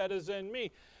faith that is in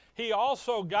me. He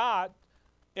also got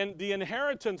the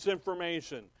inheritance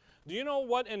information. Do you know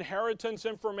what inheritance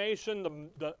information,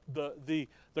 the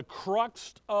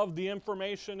crux of the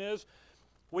information is?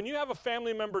 When you have a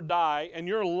family member die and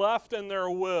you're left in their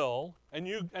will and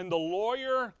the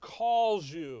lawyer calls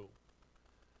you,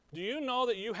 do you know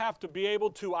that you have to be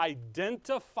able to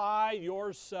identify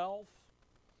yourself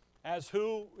as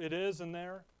who it is in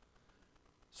there?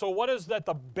 So what is that?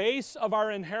 The base of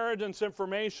our inheritance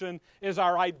information is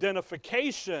our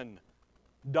identification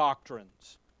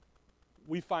doctrines.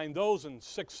 We find those in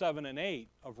 6, 7, and 8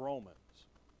 of Romans.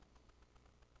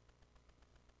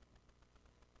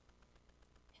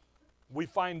 We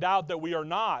find out that we are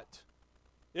not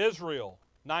Israel,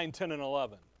 9, 10, and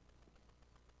 11.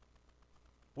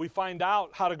 We find out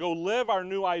how to go live our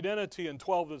new identity in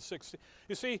 12 to 16.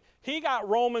 You see, he got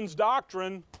Romans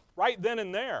doctrine right then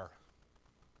and there.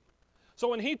 So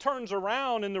when he turns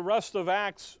around in the rest of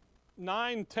Acts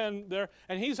 9, 10 there,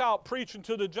 and he's out preaching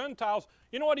to the Gentiles,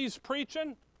 you know what he's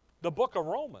preaching? The book of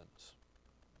Romans.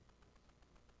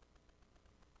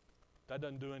 That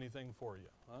doesn't do anything for you.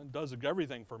 It does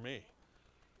everything for me.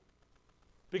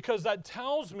 Because that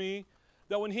tells me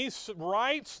that when he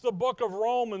writes the book of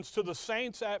Romans to the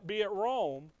saints at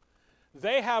Rome,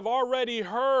 they have already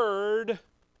heard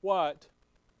what?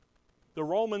 The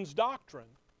Romans doctrine.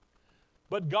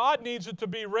 But God needs it to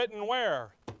be written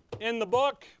where? In the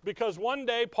book, because one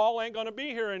day Paul ain't going to be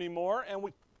here anymore, and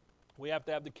we have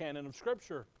to have the canon of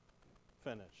Scripture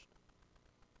finished.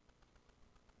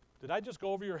 Did I just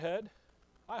go over your head?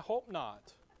 I hope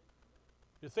not.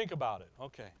 You think about it.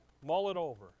 Okay. Mull it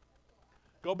over.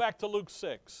 Go back to Luke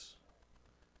 6.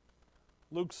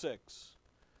 Luke 6.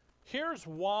 Here's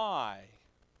why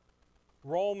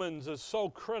Romans is so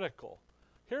critical.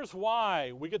 Here's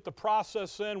why we get the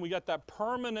process in, we got that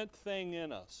permanent thing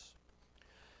in us.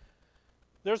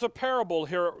 There's a parable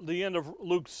here at the end of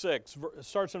Luke 6. It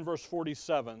starts in verse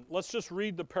 47. Let's just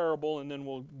read the parable and then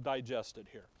we'll digest it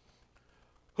here.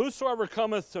 Whosoever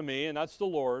cometh to me, and that's the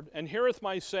Lord, and heareth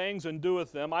my sayings and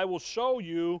doeth them, I will show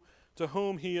you to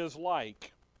whom he is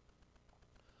like.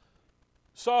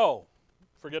 So,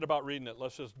 forget about reading it.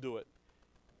 Let's just do it.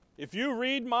 If you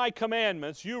read my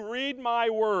commandments, you read my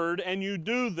word, and you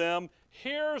do them,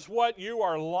 here's what you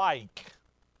are like.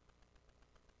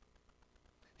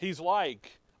 He's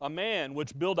like a man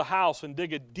which built a house and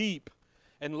digged deep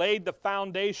and laid the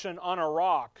foundation on a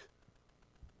rock.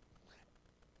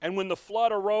 And when the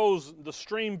flood arose, the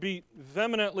stream beat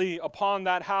vehemently upon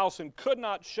that house and could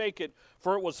not shake it,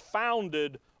 for it was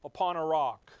founded upon a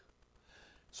rock.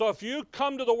 So if you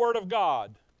come to the Word of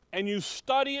God and you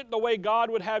study it the way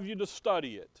God would have you to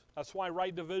study it, that's why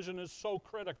right division is so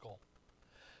critical.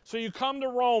 So you come to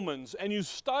Romans and you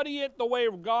study it the way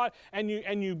of God and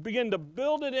you begin to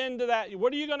build it into that.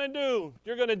 What are you going to do?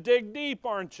 You're going to dig deep,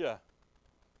 aren't you?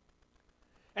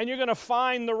 And you're going to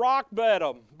find the rock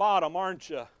bottom, aren't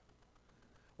you?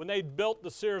 When they built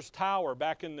the Sears Tower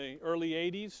back in the early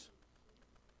 80s,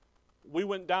 we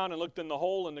went down and looked in the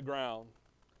hole in the ground.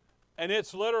 And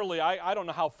it's literally, I don't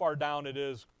know how far down it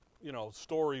is,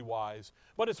 story-wise,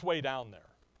 but it's way down there.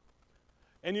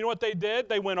 And you know what they did?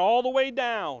 They went all the way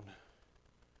down.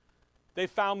 They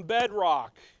found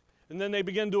bedrock, and then they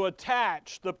begin to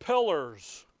attach the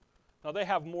pillars. Now they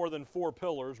have more than 4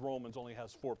 pillars. Romans only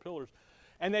has 4 pillars.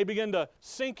 And they begin to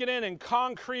sink it in and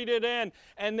concrete it in,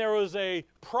 and there was a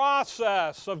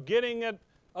process of getting it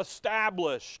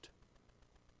established.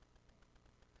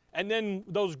 And then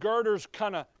those girders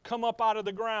kind of come up out of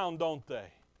the ground, don't they?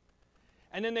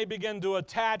 And then they begin to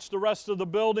attach the rest of the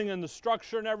building and the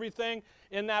structure and everything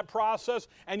in that process.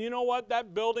 And you know what?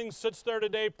 That building sits there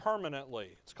today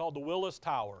permanently. It's called the Willis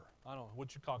Tower. I don't know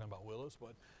what you're talking about, Willis,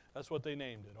 but that's what they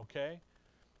named it, okay?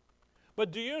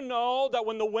 But do you know that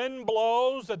when the wind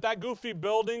blows, that goofy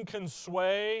building can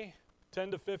sway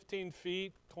 10 to 15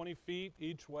 feet, 20 feet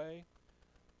each way?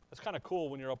 That's kind of cool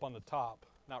when you're up on the top.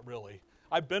 Not really.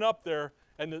 I've been up there,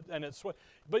 and it sways.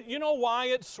 But you know why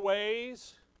it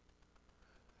sways?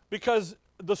 Because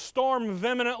the storm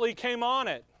vehemently came on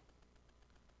it.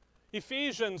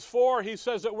 Ephesians 4, he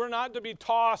says that we're not to be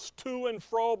tossed to and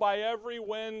fro by every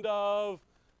wind of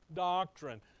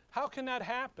doctrine. How can that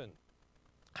happen?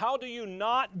 How do you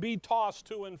not be tossed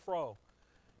to and fro?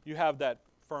 You have that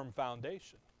firm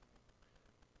foundation.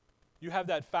 You have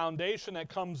that foundation that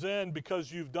comes in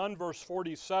because you've done verse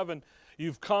 47.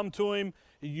 You've come to Him,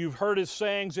 you've heard His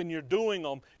sayings, and you're doing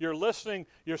them. You're listening,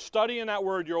 you're studying that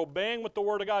Word, you're obeying with the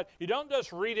Word of God. You don't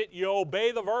just read it, you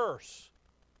obey the verse.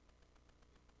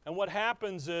 And what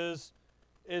happens is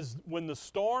when the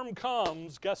storm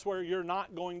comes, guess where you're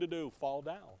not going to do? Fall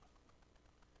down.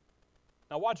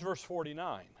 Now watch verse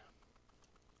 49.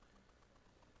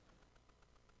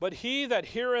 But he that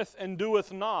heareth and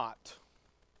doeth not,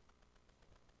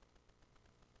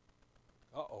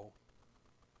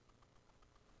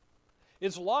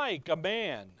 is like a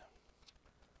man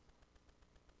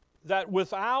that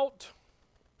without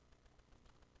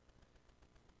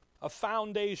a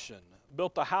foundation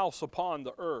built a house upon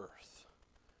the earth,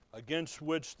 against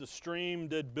which the stream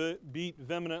did beat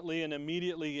vehemently, and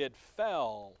immediately it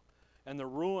fell, and the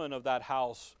ruin of that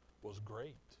house was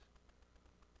great.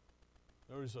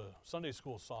 There was a Sunday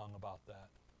school song about that.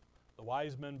 The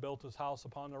wise men built his house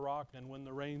upon the rock, and when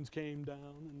the rains came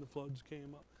down and the floods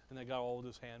came up, and they got all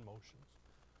this hand motions.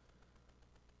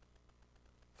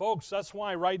 Folks, that's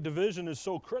why right division is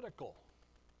so critical.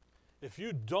 If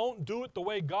you don't do it the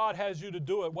way God has you to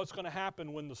do it, what's going to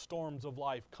happen when the storms of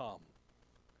life come?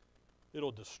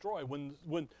 It'll destroy.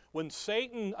 When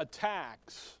Satan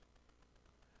attacks,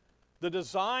 the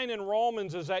design in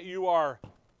Romans is that you are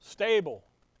stable.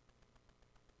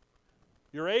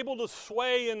 You're able to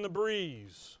sway in the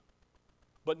breeze,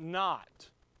 but not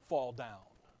fall down.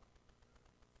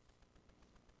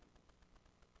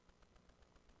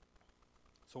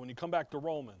 So when you come back to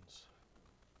Romans,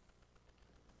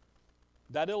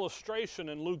 that illustration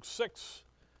in Luke 6,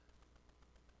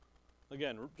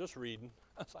 again, just reading,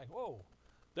 it's like, whoa,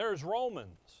 there's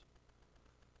Romans.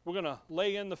 We're going to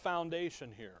lay in the foundation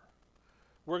here.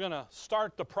 We're going to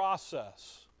start the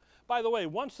process. By the way,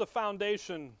 once the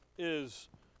foundation is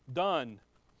done,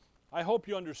 I hope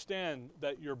you understand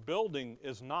that your building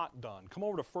is not done. Come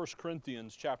over to 1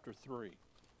 Corinthians chapter 3.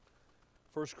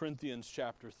 1 Corinthians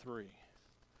chapter 3.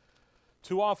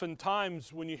 Too often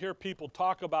times when you hear people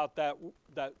talk about that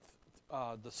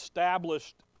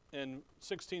established in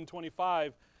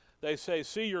 1625, they say,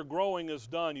 see, your growing is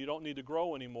done. You don't need to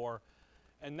grow anymore.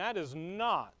 And that is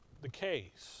not the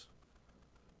case.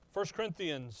 1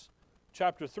 Corinthians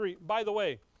chapter 3. By the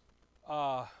way,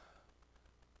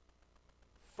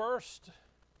 first,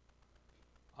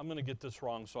 I'm going to get this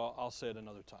wrong, so I'll say it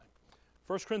another time.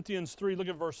 1 Corinthians 3, look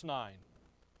at verse 9.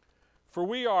 For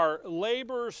we are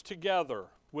laborers together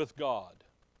with God.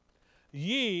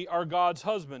 Ye are God's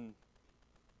husband.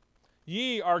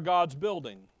 Ye are God's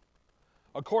building.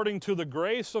 According to the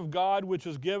grace of God which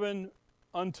is given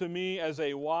unto me as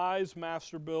a wise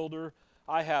master builder,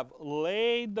 I have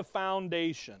laid the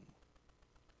foundation,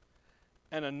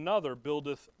 and another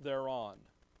buildeth thereon.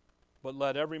 But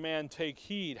let every man take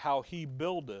heed how he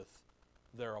buildeth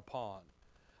thereupon.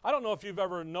 I don't know if you've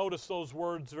ever noticed those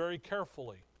words very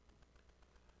carefully.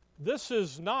 This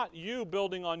is not you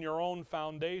building on your own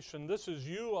foundation. This is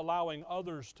you allowing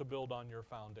others to build on your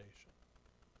foundation.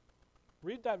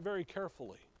 Read that very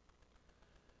carefully.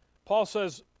 Paul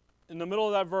says in the middle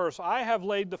of that verse, I have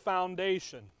laid the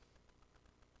foundation,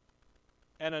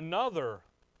 and another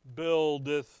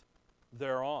buildeth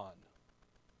thereon.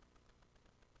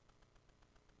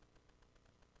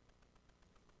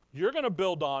 You're going to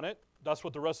build on it. That's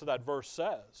what the rest of that verse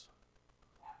says.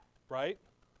 Right?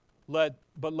 But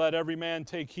let every man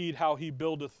take heed how he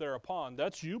buildeth thereupon.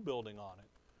 That's you building on it.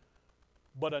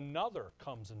 But another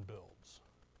comes and builds.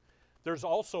 There's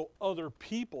also other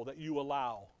people that you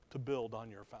allow to build on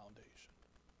your foundation.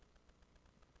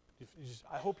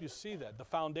 I hope you see that. The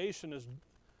foundation is,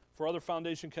 for other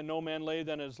foundation can no man lay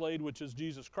than is laid, which is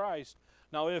Jesus Christ.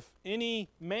 Now if any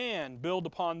man build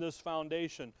upon this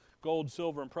foundation, gold,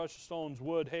 silver, and precious stones,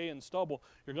 wood, hay, and stubble,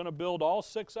 you're going to build all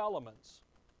 6 elements.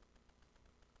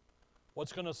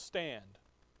 What's going to stand?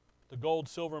 The gold,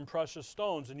 silver, and precious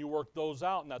stones, and you work those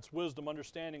out, and that's wisdom,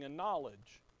 understanding, and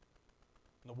knowledge.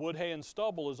 And the wood, hay, and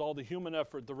stubble is all the human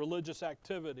effort, the religious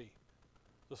activity,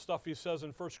 the stuff he says in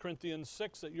 1 Corinthians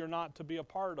 6 that you're not to be a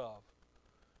part of.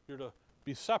 You're to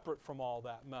be separate from all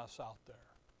that mess out there.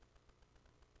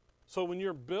 So when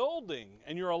you're building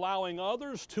and you're allowing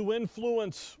others to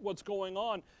influence what's going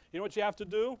on, you know what you have to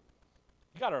do?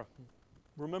 You got to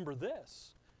remember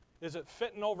this. Is it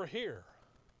fitting over here?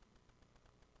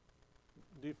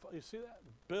 Do you see that?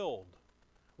 Build.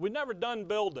 We've never done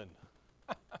building.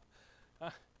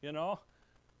 You know?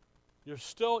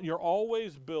 You're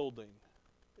always building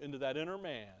into that inner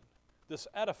man, this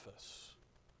edifice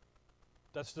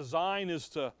that's design is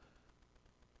to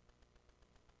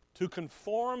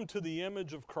conform to the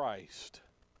image of Christ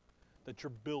that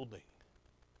you're building.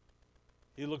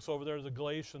 He looks over there to the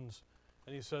Galatians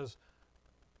and he says,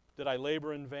 did I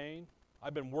labor in vain?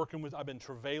 I've been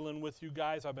travailing with you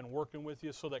guys. I've been working with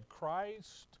you so that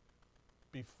Christ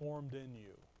be formed in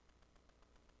you.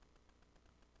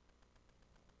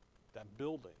 That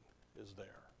building is there.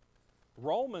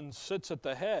 Romans sits at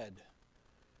the head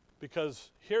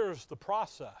because here's the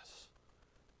process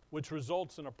which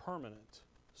results in a permanent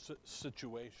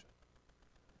situation.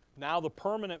 Now the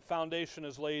permanent foundation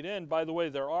is laid in. By the way,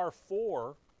 there are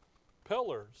 4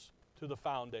 pillars to the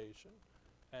foundation,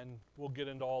 and we'll get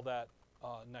into all that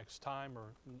next time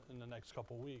or in the next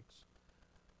couple weeks.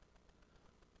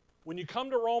 When you come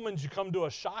to Romans, you come to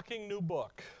a shocking new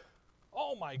book.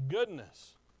 Oh my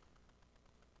goodness.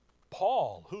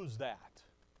 Paul, who's that?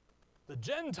 The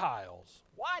Gentiles.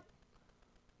 What?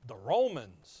 The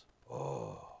Romans.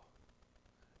 Oh.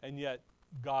 And yet,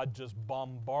 God just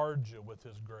bombards you with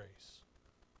His grace.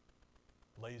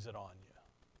 Lays it on you.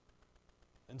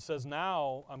 And says,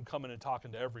 now I'm coming and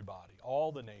talking to everybody,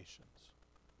 all the nations.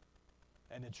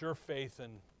 And it's your faith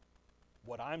in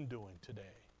what I'm doing today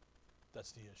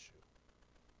that's the issue.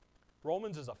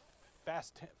 Romans is a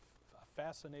fantastic,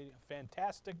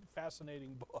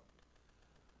 fascinating book.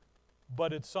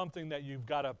 But it's something that you've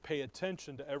got to pay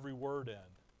attention to every word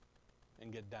in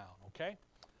and get down, okay?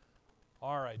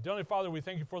 All right. Dear Heavenly Father, we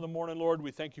thank you for the morning, Lord.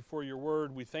 We thank you for your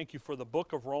word. We thank you for the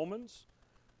book of Romans.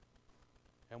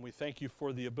 And we thank you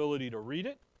for the ability to read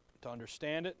it, to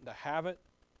understand it, to have it,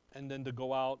 and then to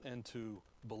go out and to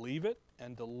believe it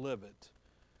and to live it.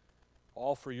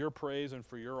 All for your praise and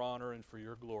for your honor and for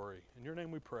your glory. In your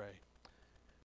name we pray.